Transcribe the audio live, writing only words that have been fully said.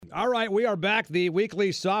All right, we are back, the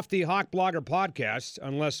weekly Softy Hawk Blogger podcast,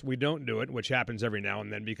 unless we don't do it, which happens every now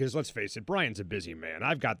and then, because let's face it, Brian's a busy man.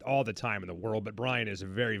 I've got all the time in the world, but Brian is a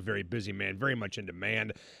very, very busy man, very much in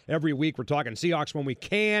demand. Every week we're talking Seahawks when we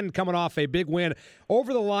can, coming off a big win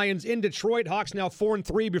over the Lions in Detroit. Hawks now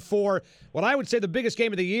 4-3 before what I would say the biggest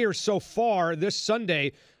game of the year so far this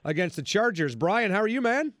Sunday against the Chargers. Brian, how are you,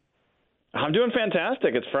 man? I'm doing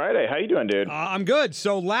fantastic. It's Friday. How you doing, dude? I'm good.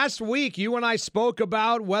 So last week, you and I spoke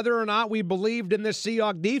about whether or not we believed in this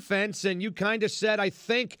Seahawks defense, and you kind of said, I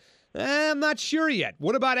think, I'm not sure yet.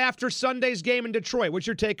 What about after Sunday's game in Detroit? What's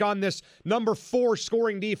your take on this number 4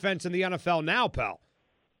 scoring defense in the NFL now, pal?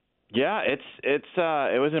 Yeah, it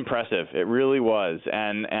was impressive. It really was,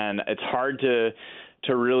 and it's hard to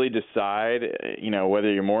really decide,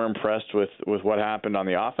 whether you're more impressed with what happened on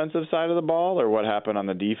the offensive side of the ball or what happened on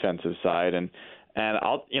the defensive side. And I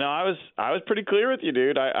was pretty clear with you,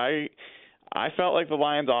 dude. I felt like the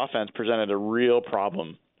Lions offense presented a real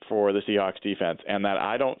problem for the Seahawks defense, and that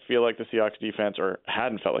I don't feel like the Seahawks defense, or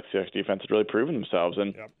hadn't felt like the Seahawks defense, had really proven themselves.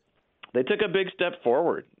 And They took a big step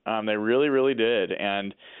forward. They really, really did.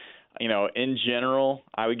 And, in general,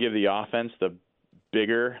 I would give the offense the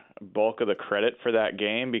bigger bulk of the credit for that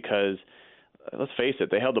game, because let's face it,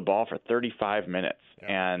 they held the ball for 35 minutes,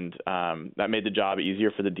 and that made the job easier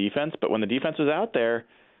for the defense. But when the defense was out there,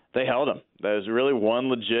 they held them. There was really one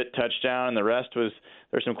legit touchdown, and the rest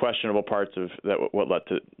there's some questionable parts of that. What led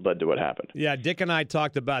to what happened. Yeah, Dick and I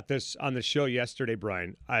talked about this on the show yesterday,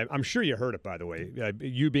 Brian. I'm sure you heard it, by the way.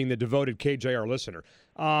 You being the devoted KJR listener.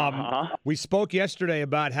 We spoke yesterday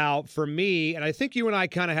about how, for me, and I think you and I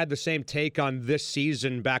kind of had the same take on this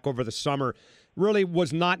season back over the summer, really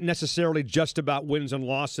was not necessarily just about wins and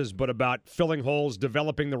losses, but about filling holes,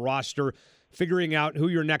 developing the roster, figuring out who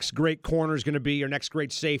your next great corner is going to be, your next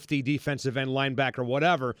great safety, defensive end, linebacker,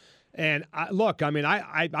 whatever. And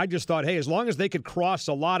I just thought, hey, as long as they could cross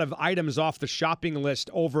a lot of items off the shopping list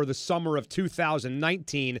over the summer of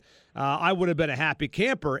 2019, I would have been a happy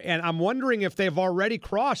camper. And I'm wondering if they've already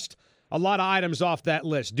crossed a lot of items off that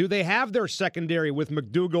list. Do they have their secondary with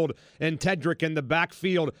McDougald and Tedrick in the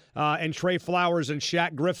backfield and Trey Flowers and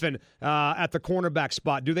Shaq Griffin at the cornerback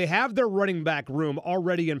spot? Do they have their running back room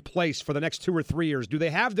already in place for the next 2 or 3 years? Do they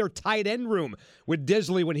have their tight end room with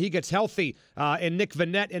Disley when he gets healthy and Nick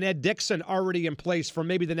Vannett and Ed Dixon already in place for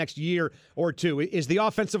maybe the next year or two? Is the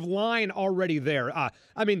offensive line already there?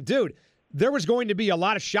 Dude, there was going to be a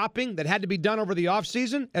lot of shopping that had to be done over the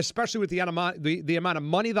offseason, especially with the amount of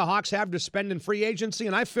money the Hawks have to spend in free agency,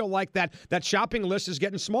 and I feel like that shopping list is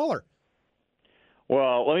getting smaller.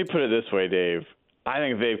 Well, let me put it this way, Dave. I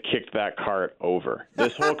think they've kicked that cart over.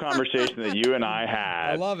 This whole conversation that you and I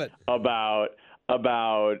had I love it.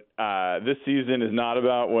 about this season is not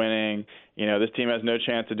about winning. This team has no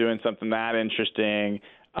chance of doing something that interesting.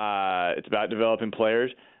 It's about developing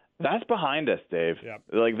players. That's behind us, Dave. Yep.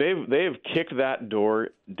 Like they've kicked that door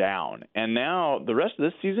down, and now the rest of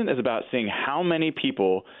this season is about seeing how many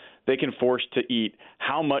people they can force to eat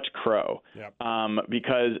how much crow. Yep.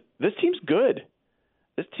 Because this team's good.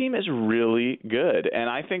 This team is really good, and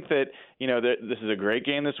I think that this is a great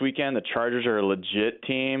game this weekend. The Chargers are a legit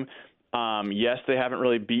team. Yes, they haven't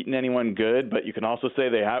really beaten anyone good, but you can also say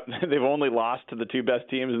they've only lost to the 2 best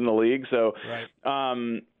teams in the league. So,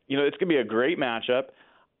 right. It's gonna be a great matchup.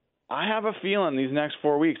 I have a feeling these next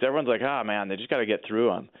 4 weeks, everyone's like, man, they just got to get through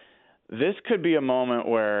them. This could be a moment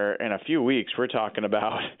where in a few weeks we're talking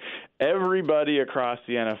about everybody across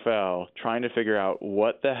the NFL trying to figure out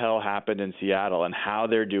what the hell happened in Seattle and how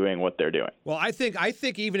they're doing what they're doing. Well, I think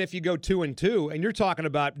even if you go 2-2, and you're talking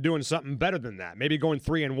about doing something better than that, maybe going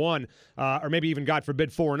 3-1, or maybe even, God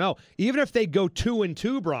forbid, 4-0. Even if they go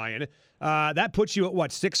 2-2, Brian, that puts you at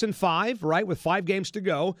 6-5, right, with 5 games to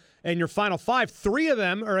go, and your final 5, 3 of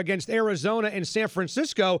them are against Arizona and San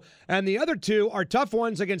Francisco, and the other 2 are tough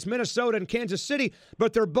ones against Minnesota and Kansas City,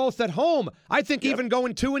 but they're both at home. I think even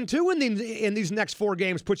going 2-2 in these next 4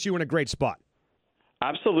 games puts you in a great spot.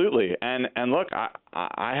 Absolutely, and look,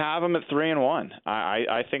 I have them at 3-1.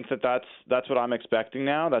 I think that's what I'm expecting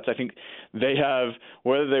now. I think they have,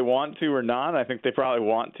 whether they want to or not. I think they probably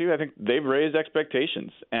want to. I think they've raised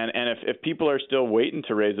expectations, and if people are still waiting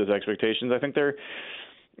to raise those expectations, I think they're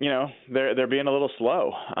being a little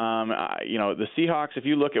slow. The Seahawks, if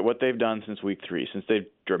you look at what they've done since week 3, since they've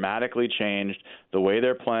dramatically changed the way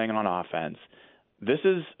they're playing on offense, this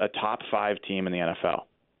is a top 5 team in the NFL.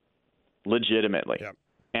 Legitimately. Yep.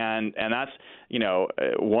 And that's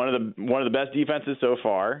one of the best defenses so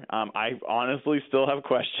far. I honestly still have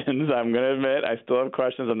questions. I'm going to admit I still have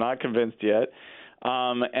questions. I'm not convinced yet.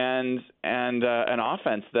 And an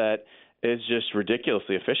offense that is just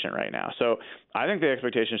ridiculously efficient right now. So I think the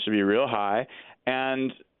expectations should be real high.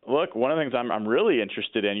 And look, one of the things I'm really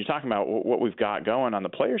interested in, you're talking about what we've got going on the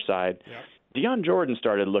player side. Yep. Deion Jordan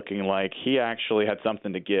started looking like he actually had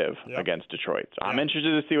something to give against Detroit. So I'm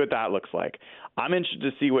interested to see what that looks like. I'm interested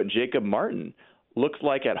to see what Jacob Martin looks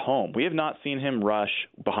like at home. We have not seen him rush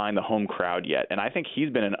behind the home crowd yet, and I think he's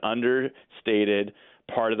been an understated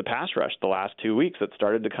part of the pass rush the last 2 weeks that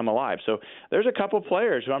started to come alive. So there's a couple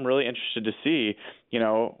players who I'm really interested to see,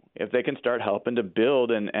 if they can start helping to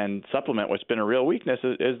build and supplement what's been a real weakness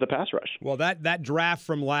is the pass rush. Well, that draft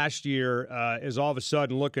from last year is all of a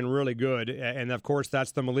sudden looking really good. And, of course,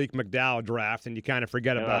 that's the Malik McDowell draft, and you kind of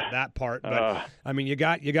forget about that part. But, I mean, you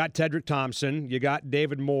got Tedrick Thompson, you got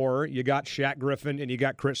David Moore, you got Shaq Griffin, and you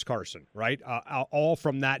got Chris Carson, right? All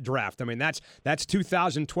from that draft. I mean, that's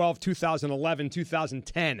 2012, 2011,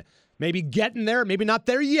 2010. Maybe getting there, maybe not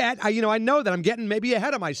there yet. I know that I'm getting maybe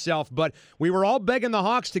ahead of myself, but we were all begging the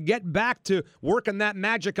Hawks to get back to working that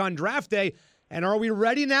magic on draft day. And are we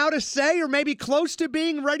ready now to say, or maybe close to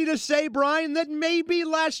being ready to say, Brian, that maybe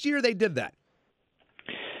last year they did that?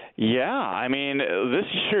 Yeah, I mean, this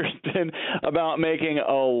year's been about making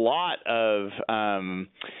a lot of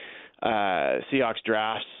Seahawks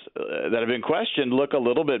drafts that have been questioned look a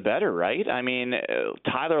little bit better, right? I mean,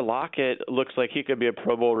 Tyler Lockett looks like he could be a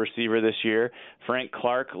Pro Bowl receiver this year. Frank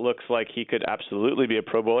Clark looks like he could absolutely be a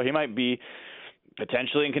Pro Bowler. He might be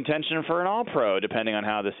potentially in contention for an All-Pro, depending on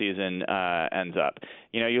how the season ends up.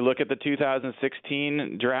 You look at the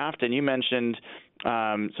 2016 draft, and you mentioned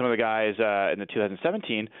some of the guys in the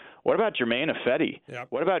 2017. What about Jermaine Ifedi? Yep.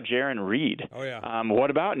 What about Jaron Reed? Oh, yeah. What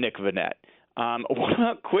about Nick Vannett? What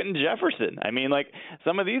about Quentin Jefferson? I mean,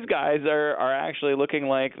 some of these guys are actually looking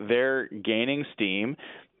like they're gaining steam.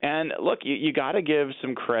 And look, you got to give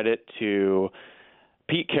some credit to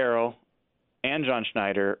Pete Carroll and John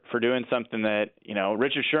Schneider for doing something that,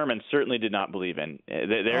 Richard Sherman certainly did not believe in.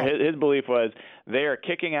 His belief was they are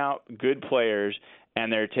kicking out good players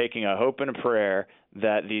and they're taking a hope and a prayer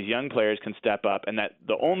that these young players can step up, and that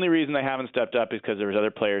the only reason they haven't stepped up is because there was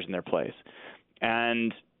other players in their place.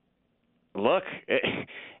 And look,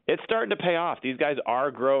 it's starting to pay off. These guys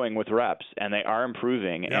are growing with reps, and they are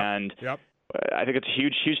improving. Yep. And Yep. I think it's a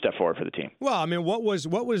huge, huge step forward for the team. Well, I mean, what was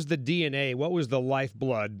the DNA? What was the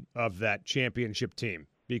lifeblood of that championship team?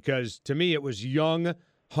 Because to me, it was young,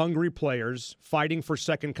 hungry players fighting for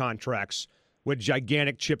second contracts with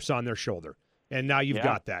gigantic chips on their shoulder. And now you've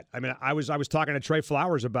got that. I mean, I was talking to Trey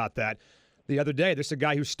Flowers about that the other day. This is a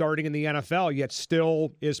guy who's starting in the NFL, yet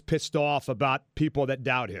still is pissed off about people that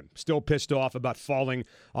doubt him, still pissed off about falling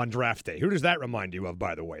on draft day. Who does that remind you of,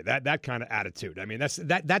 by the way? That kind of attitude. I mean,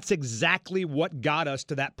 that's exactly what got us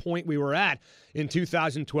to that point we were at in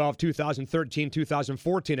 2012, 2013,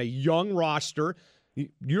 2014, a young roster.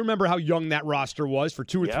 You remember how young that roster was for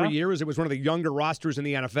 2 or 3 years? It was one of the younger rosters in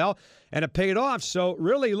the NFL, and it paid off. So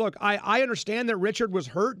really, look, I understand that Richard was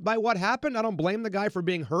hurt by what happened. I don't blame the guy for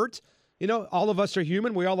being hurt. All of us are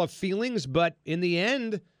human. We all have feelings, but in the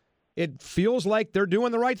end, it feels like they're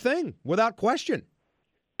doing the right thing without question.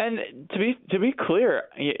 And to be clear,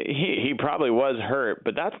 he probably was hurt,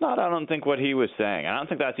 but that's not, I don't think, what he was saying. I don't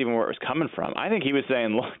think that's even where it was coming from. I think he was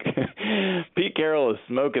saying, look, Pete Carroll is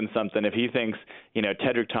smoking something if he thinks,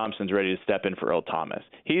 Tedrick Thompson's ready to step in for Earl Thomas.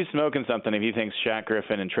 He's smoking something if he thinks Shaq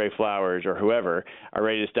Griffin and Trey Flowers or whoever are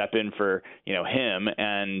ready to step in for, him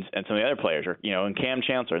and some of the other players, or, and Cam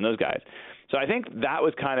Chancellor and those guys. So I think that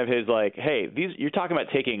was kind of his hey, you're talking about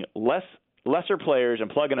taking lesser players and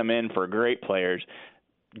plugging them in for great players.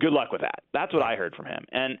 Good luck with that. That's what I heard from him.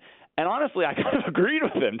 And honestly, I kind of agreed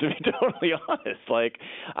with him, to be totally honest.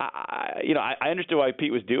 I understood why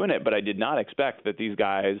Pete was doing it, but I did not expect that these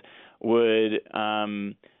guys would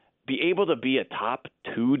be able to be a top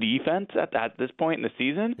 2 defense at this point in the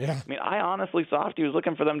season. Yeah. I mean, I honestly thought he was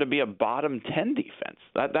looking for them to be a bottom 10 defense.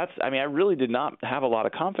 I really did not have a lot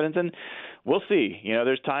of confidence, and we'll see.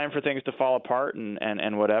 There's time for things to fall apart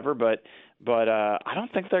and whatever, but I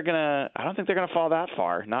don't think they're gonna fall that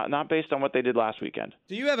far. Not based on what they did last weekend.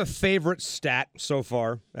 Do you have a favorite stat so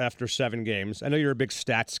far after 7 games? I know you're a big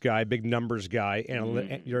stats guy, big numbers guy,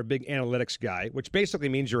 you're a big analytics guy, which basically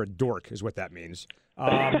means you're a dork, is what that means.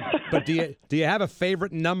 But do you have a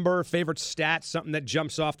favorite number, favorite stat, something that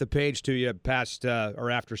jumps off the page to you past or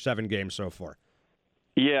after 7 games so far?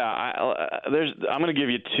 Yeah, I'm going to give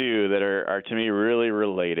you 2 that are to me really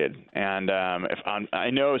related, and I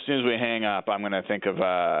know as soon as we hang up, I'm going to think of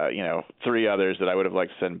 3 others that I would have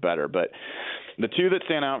liked to send better. But the 2 that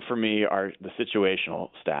stand out for me are the situational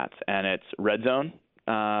stats, and it's red zone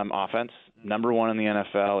offense, number 1 in the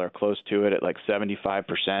NFL or close to it at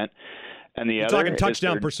 75%. And the You're other talking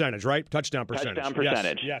touchdown percentage, right? Touchdown percentage. Touchdown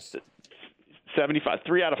percentage. Yes. 75.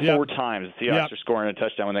 3 out of 4 times the Seahawks are scoring a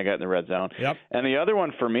touchdown when they get in the red zone. Yep. And the other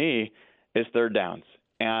one for me is third downs.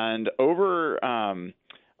 And over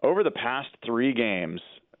the past 3 games,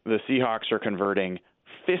 the Seahawks are converting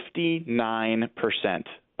 59%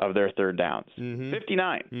 of their third downs.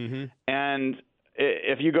 59. And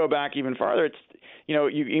if you go back even farther, it's you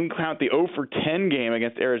even count the 0 for 10 game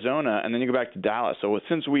against Arizona, and then you go back to Dallas. So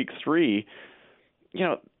since week 3,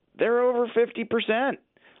 they're over 50%.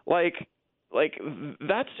 Like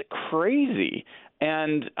that's crazy.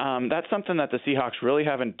 And that's something that the Seahawks really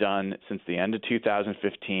haven't done since the end of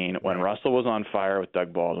 2015 when Russell was on fire with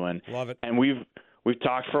Doug Baldwin. Love it. And we've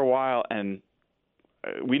talked for a while, and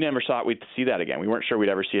we never thought we'd see that again. We weren't sure we'd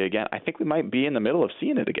ever see it again. I think we might be in the middle of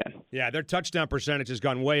seeing it again. Yeah, their touchdown percentage has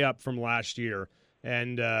gone way up from last year.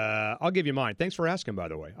 And I'll give you mine. Thanks for asking, by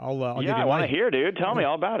the way. I'll give you mine. I want to hear, dude. Tell me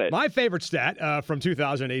all about it. My favorite stat from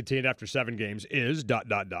 2018 after 7 games is ...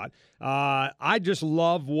 I just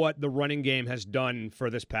love what the running game has done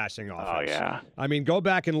for this passing offense. Oh, yeah. I mean, go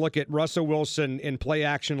back and look at Russell Wilson in play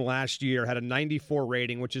action last year, had a 94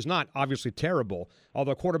 rating, which is not obviously terrible,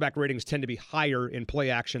 although quarterback ratings tend to be higher in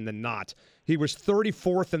play action than not. He was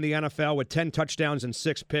 34th in the NFL with 10 touchdowns and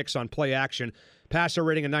 6 picks on play action, passer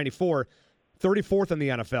rating of 94. 34th in the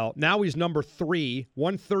NFL. Now he's number 3,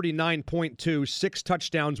 139.2, 6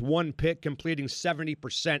 touchdowns, 1 pick, completing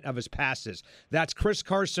 70% of his passes. That's Chris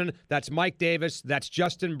Carson. That's Mike Davis. That's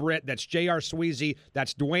Justin Britt. That's J.R. Sweezy.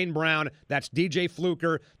 That's Dwayne Brown. That's DJ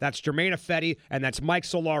Fluker. That's Jermaine Ifedi. And that's Mike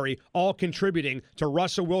Solari, all contributing to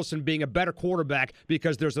Russell Wilson being a better quarterback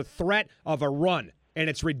because there's a threat of a run.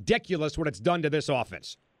 And it's ridiculous what it's done to this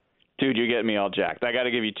offense. Dude, you're getting me all jacked. I got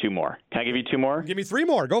to give you 2 more. Can I give you 2 more? Give me 3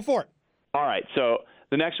 more. Go for it. All right, so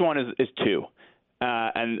the next one is 2.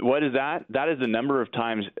 And what is that? That is the number of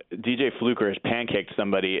times DJ Fluker has pancaked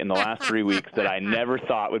somebody in the last 3 weeks that I never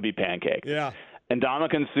thought would be pancaked. Yeah. And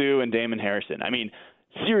Ndamukong Suh and Damon Harrison. I mean,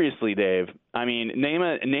 seriously, Dave. I mean,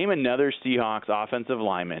 name another Seahawks offensive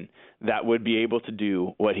lineman that would be able to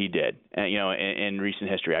do what he did, in recent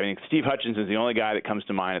history. I mean, Steve Hutchins is the only guy that comes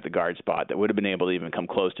to mind at the guard spot that would have been able to even come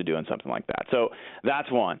close to doing something like that. So that's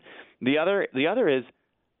one. The other is,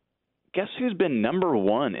 guess who's been number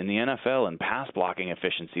 1 in the NFL in pass blocking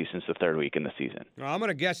efficiency since the 3rd week in the season? Well, I'm going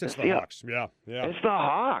to guess it's the Hawks. Yeah. It's the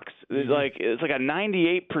Hawks. Mm-hmm. It's like a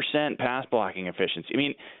 98% pass blocking efficiency. I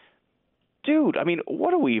mean, dude,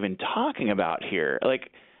 what are we even talking about here?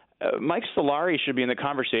 Mike Solari should be in the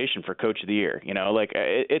conversation for Coach of the Year.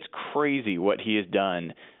 It's crazy what he has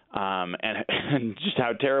done, and just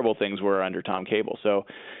how terrible things were under Tom Cable. So,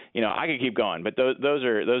 I could keep going, but those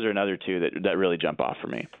are another 2 that really jump off for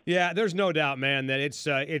me. Yeah, there's no doubt, man, that it's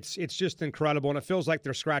just incredible, and it feels like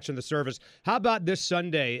they're scratching the surface. How about this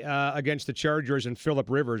Sunday against the Chargers and Phillip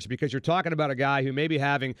Rivers? Because you're talking about a guy who may be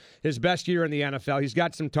having his best year in the NFL. He's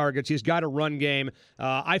got some targets. He's got a run game.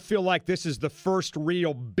 I feel like this is the first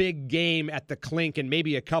real big game at the Clink in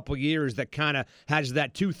maybe a couple years that kind of has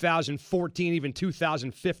that 2014, even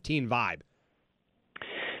 2015 vibe.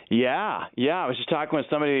 Yeah. I was just talking with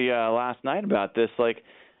somebody last night about this. This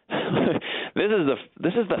is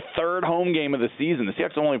the 3rd home game of the season. The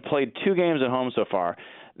Seahawks only played 2 games at home so far.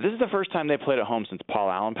 This is the first time they played at home since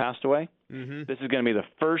Paul Allen passed away. Mm-hmm. This is going to be the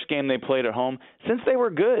first game they played at home since they were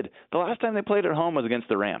good. The last time they played at home was against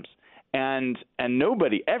the Rams. And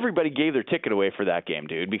everybody gave their ticket away for that game,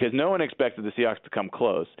 dude, because no one expected the Seahawks to come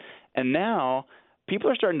close. And now people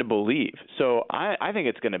are starting to believe. So I think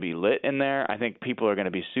it's going to be lit in there. I think people are going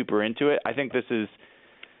to be super into it. I think this is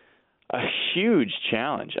a huge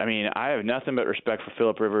challenge. I mean, I have nothing but respect for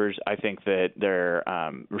Phillip Rivers. I think that their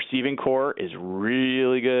receiving core is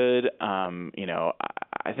really good. I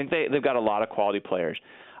think they've got a lot of quality players.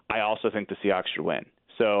 I also think the Seahawks should win.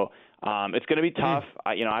 So it's going to be tough.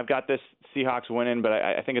 I've got this Seahawks winning, but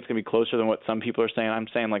I think it's going to be closer than what some people are saying. I'm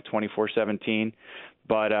saying like 24-17.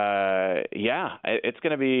 But it's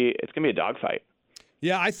going to be a dogfight.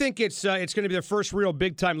 Yeah, I think it's going to be the first real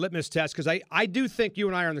big-time litmus test because I do think you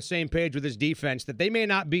and I are on the same page with this defense, that they may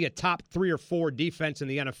not be a top 3 or 4 defense in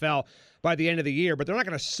the NFL by the end of the year, but they're not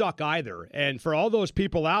going to suck either. And for all those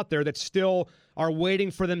people out there that still are waiting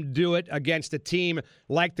for them to do it against a team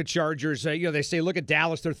like the Chargers, they say, look at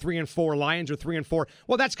Dallas, they're 3-4, Lions are 3-4.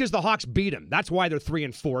 Well, that's because the Hawks beat them. That's why they're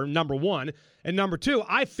 3-4, number one. And number two,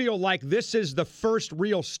 I feel like this is the first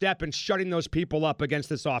real step in shutting those people up against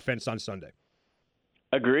this offense on Sunday.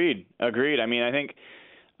 Agreed. I mean, I think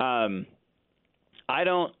I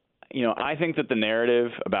think that the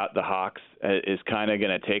narrative about the Hawks is kind of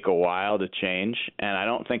going to take a while to change, and I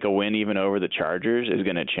don't think a win even over the Chargers is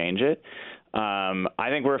going to change it. I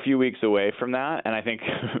think we're a few weeks away from that, and I think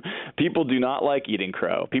people do not like eating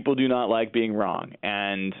crow. People do not like being wrong,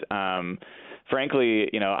 and frankly,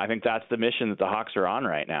 I think that's the mission that the Hawks are on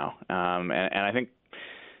right now. And I think,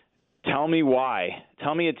 tell me why.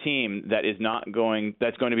 Tell me a team that's going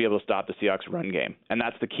to be able to stop the Seahawks run game, and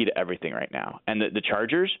that's the key to everything right now. And the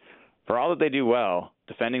Chargers, for all that they do well,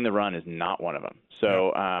 defending the run is not one of them.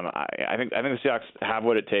 So I think the Seahawks have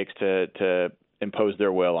what it takes to impose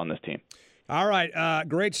their will on this team. All right,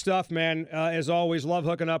 great stuff, man. As always, love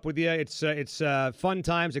hooking up with you. It's fun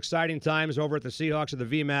times, exciting times over at the Seahawks at the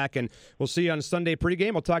VMAC, and we'll see you on Sunday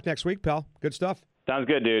pregame. We'll talk next week, pal. Good stuff. Sounds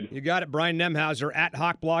good, dude. You got it. Brian Nemhauser at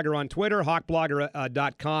HawkBlogger on Twitter,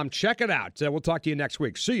 hawkblogger.com. Check it out. We'll talk to you next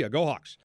week. See ya. Go Hawks.